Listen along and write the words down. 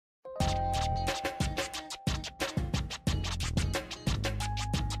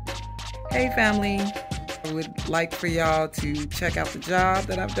Hey family, I would like for y'all to check out the job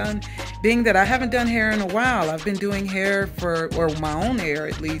that I've done. Being that I haven't done hair in a while, I've been doing hair or my own hair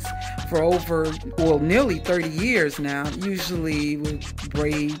at least, for nearly 30 years now. Usually with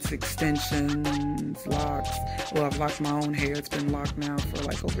braids, extensions, locks. Well, I've locked my own hair. It's been locked now for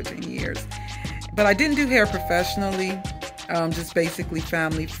like over 10 years. But I didn't do hair professionally, just basically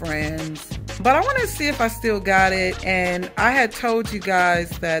family, friends. But I want to see if I still got it. And I had told you guys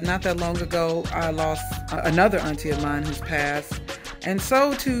that not that long ago, I lost another auntie of mine who's passed. And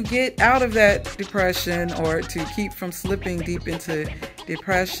so to get out of that depression, or to keep from slipping deep into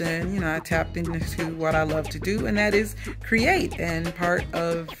depression, you know, I tapped into what I love to do, and that is create. And part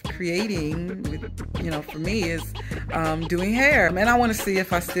of creating, for me, is doing hair. And I want to see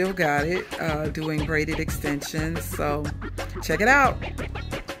if I still got it, doing braided extensions. So check it out.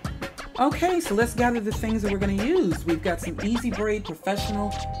 Okay, so let's gather the things that we're going to use. We've got some Easy Braid Professional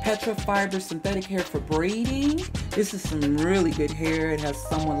Petra Fiber Synthetic Hair for braiding. This is some really good hair. It has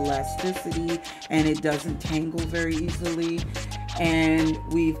somewhat elasticity and it doesn't tangle very easily. And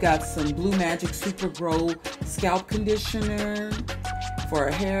we've got some Blue Magic Super Grow Scalp Conditioner for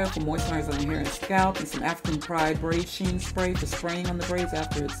our hair, for moisturizing our hair and scalp, and some African Pride Braid Sheen Spray for spraying on the braids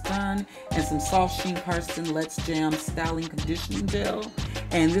after it's done, and some Soft Sheen Karsten Let's Jam Styling Conditioning Gel.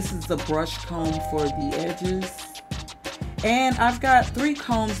 And this is the brush comb for the edges. And I've got 3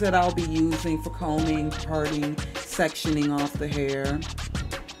 combs that I'll be using for combing, parting, sectioning off the hair.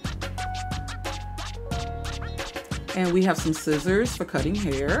 And we have some scissors for cutting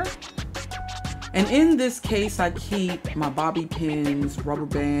hair. And in this case, I keep my bobby pins, rubber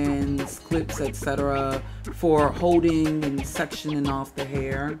bands, clips, etc. for holding and sectioning off the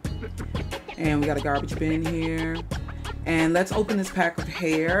hair. And we got a garbage bin here. And let's open this pack of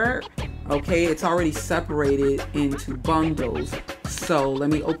hair. Okay, it's already separated into bundles. So let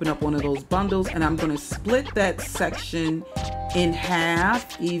me open up one of those bundles, and I'm going to split that section in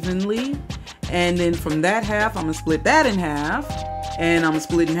half evenly. And then from that half, I'm going to split that in half. And I'm going to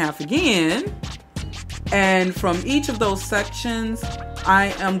split it in half again. And from each of those sections,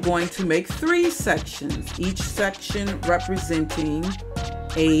 I am going to make 3 sections, each section representing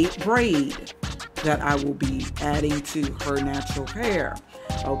a braid that I will be adding to her natural hair.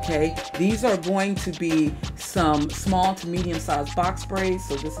 Okay, these are going to be some small to medium-sized box braids.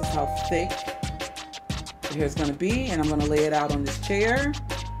 So this is how thick the hair is going to be, and I'm going to lay it out on this chair,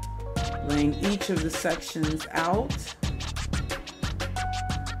 laying each of the sections out.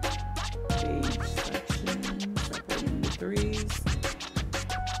 Each section, separating the 3s.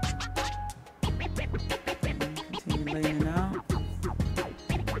 Continue laying it out.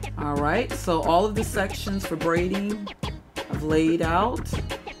 All right, so all of the sections for braiding I've laid out.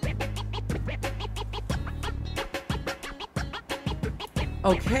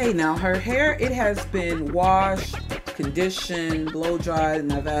 Okay, now her hair, it has been washed, conditioned, blow dried,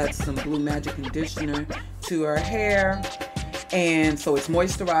 and I've added some Blue Magic conditioner to her hair. And so it's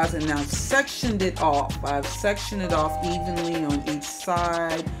moisturized, and I've sectioned it off. I've sectioned it off evenly on each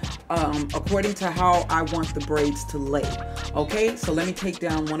side, according to how I want the braids to lay. Okay, so let me take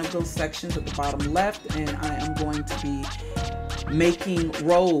down one of those sections at the bottom left, and I am going to be making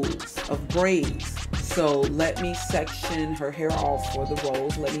rolls of braids. So let me section her hair off for the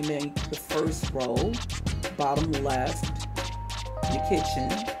rolls. Let me make the first roll, bottom left, in the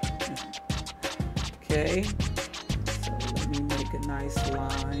kitchen. Okay. Make a nice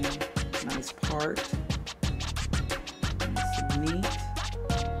line, nice part, nice and neat.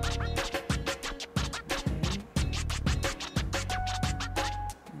 Okay.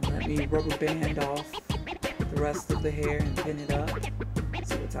 And let me rubber band off the rest of the hair and pin it up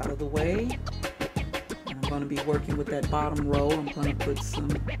so it's out of the way. And I'm going to be working with that bottom row. I'm going to put some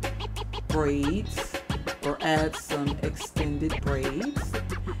braids, or add some extended braids.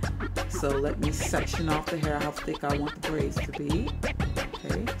 So let me section off the hair how thick I want the braids to be.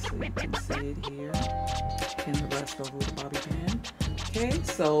 Okay, so you can see it here. Pin the rest over with the bobby pin. Okay,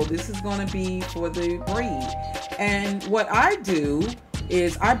 so this is going to be for the braid. And what I do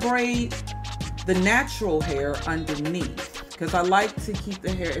is I braid the natural hair underneath, because I like to keep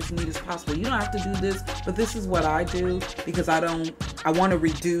the hair as neat as possible. You don't have to do this, but this is what I do because I want to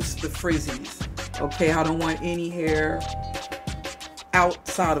reduce the frizzies. Okay, I don't want any hair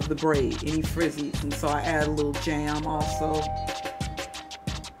outside of the braid, any frizzies, and so I add a little jam also,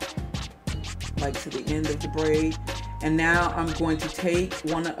 like to the end of the braid. And now I'm going to take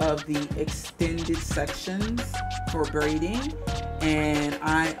one of the extended sections for braiding, and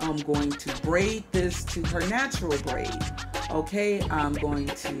I am going to braid this to her natural braid. Okay, I'm going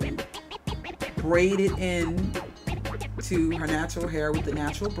to braid it in to her natural hair with the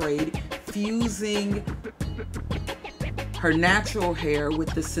natural braid, fusing her natural hair with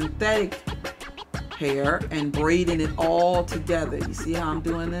the synthetic hair and braiding it all together. You see how I'm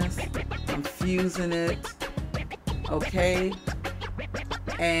doing this? I'm fusing it, okay?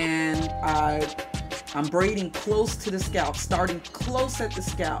 And I'm braiding close to the scalp, starting close at the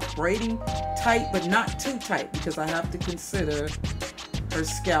scalp, braiding tight but not too tight because I have to consider her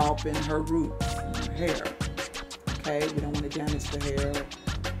scalp and her roots and her hair. Okay, we don't want to damage the hair.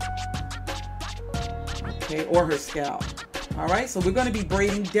 Okay, or her scalp. All right, so we're going to be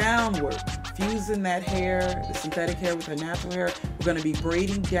braiding downward, fusing that hair, the synthetic hair with her natural hair. We're going to be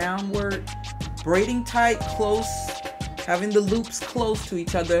braiding downward, braiding tight, close, having the loops close to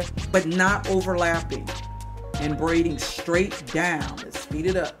each other, but not overlapping, and braiding straight down. Let's speed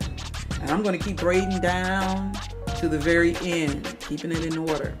it up. And I'm going to keep braiding down to the very end, keeping it in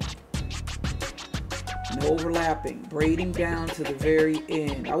order. No overlapping, braiding down to the very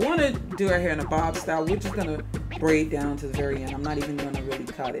end. I want to do our hair in a bob style. We're just going to braid down to the very end. I'm not even going to really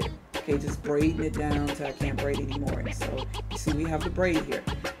cut it. Okay, just braiding it down until I can't braid anymore. And so you see we have the braid here.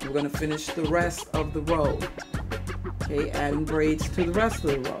 We're going to finish the rest of the row. Okay, adding braids to the rest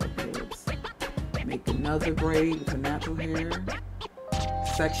of the row. Let's make another braid with the natural hair.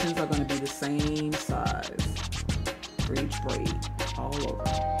 Sections are going to be the same size for each braid, all over.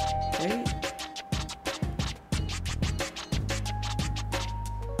 Okay.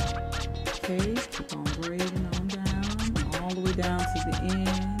 Okay, keep on braiding on down, all the way down to the end.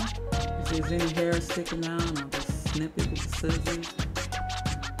 If there's any hair sticking out, I'll just snip it with the scissors.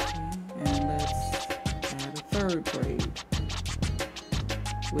 Okay, and let's add a third braid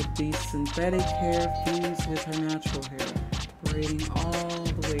with the synthetic hair fused with her natural hair, braiding all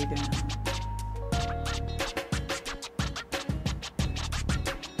the way down.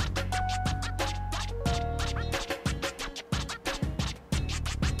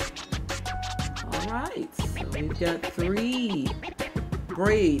 Alright, so we've got 3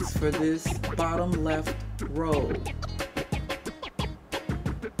 braids for this bottom left row.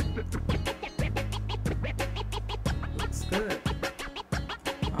 Looks good.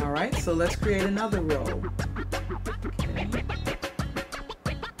 Alright, so let's create another row. Okay.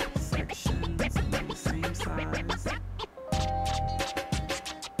 Sections the same size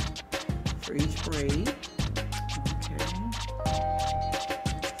for each braid.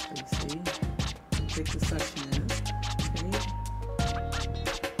 The section is. Okay.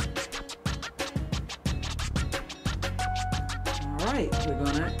 Alright, we're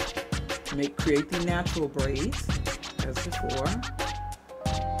gonna create the natural braids as before.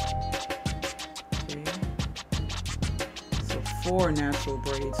 Okay. So 4 natural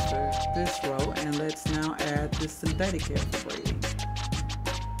braids for this row, and let's now add the synthetic hair for braiding.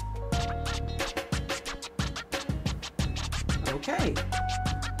 Okay.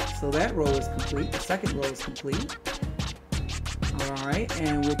 So that row is complete. The second row is complete. Alright,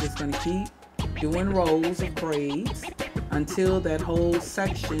 and we're just going to keep doing rows of braids until that whole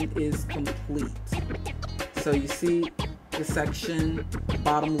section is complete. So you see the section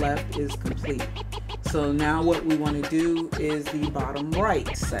bottom left is complete. So now what we want to do is the bottom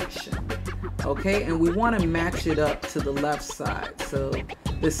right section. Okay, and we want to match it up to the left side. So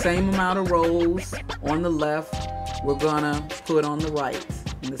the same amount of rows on the left, we're going to put on the right.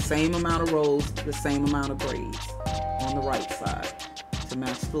 And the same amount of rows, the same amount of braids on the right side to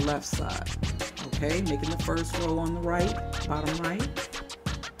match the left side. Okay, making the first row on the right, bottom right.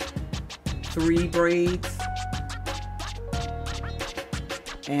 3 braids.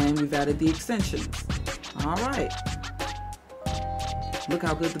 And we've added the extensions. All right. Look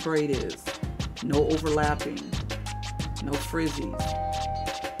how good the braid is. No overlapping, no frizzies.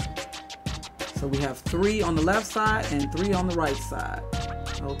 So we have 3 on the left side and 3 on the right side.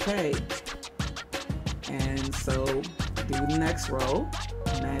 Okay, and so do the next row,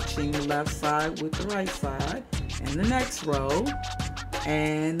 matching the left side with the right side, and the next row,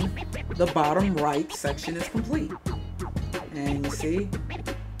 and the bottom right section is complete. And you see,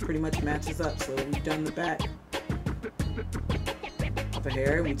 pretty much matches up. So we've done the back of the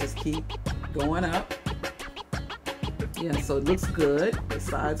hair. We just keep going up. Yeah, so it looks good. The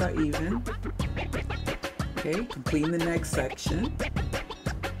sides are even. Okay, completing the next section.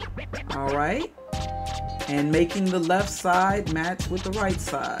 All right, and making the left side match with the right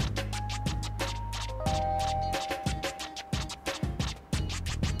side.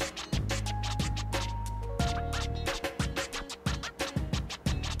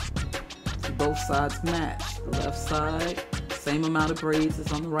 So both sides match. The left side, same amount of braids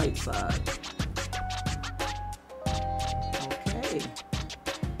as on the right side. Okay.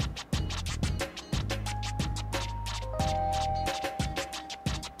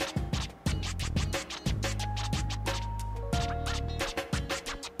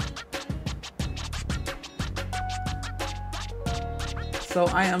 So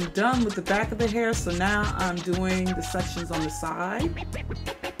I am done with the back of the hair. So now I'm doing the sections on the side.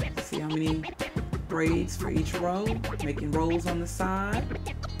 Let's see how many braids for each row. Making rolls on the side.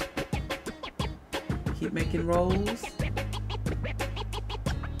 Keep making rolls.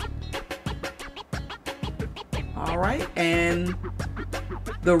 All right, and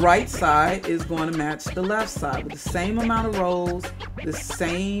the right side is going to match the left side with the same amount of rolls, the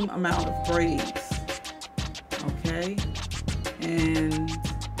same amount of braids. Okay, and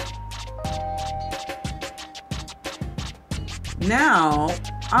now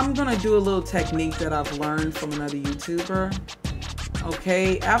I'm gonna do a little technique that I've learned from another YouTuber.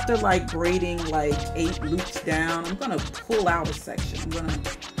 Okay, after like braiding like 8 loops down, I'm gonna pull out a section. I'm gonna,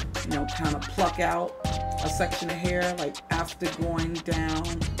 you know, kind of pluck out a section of hair, like after going down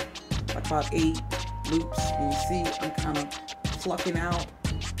like about 8 loops. And you see I'm kind of plucking out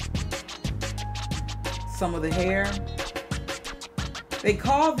some of the hair. They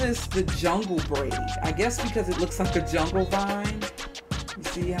call this the jungle braid, I guess because it looks like a jungle vine. You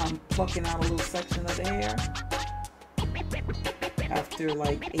see how I'm plucking out a little section of the hair after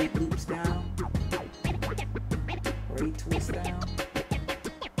like 8 loops down or 8 twists down.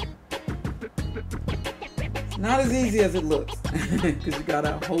 Not as easy as it looks because you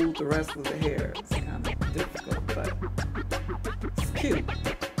gotta hold the rest of the hair. It's kind of difficult, but it's cute.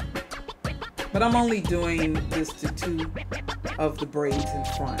 But I'm only doing this to 2 of the braids in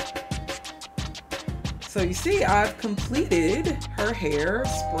front. So you see I've completed her hair,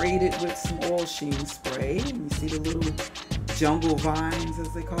 sprayed it with some oil sheen spray. You see the little jungle vines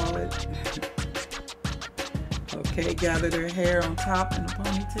as they call it. Okay, gathered her hair on top in a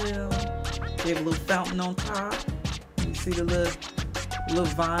ponytail. Gave a little fountain on top. You see the little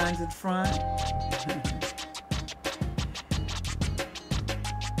vines in front.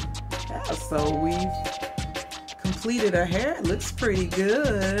 Yeah, so we've completed her hair. It looks pretty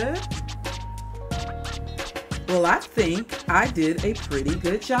good. Well, I think I did a pretty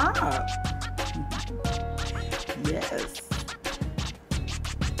good job. Yes.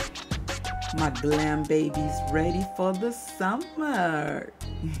 My glam baby's ready for the summer.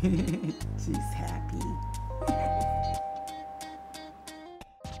 She's happy.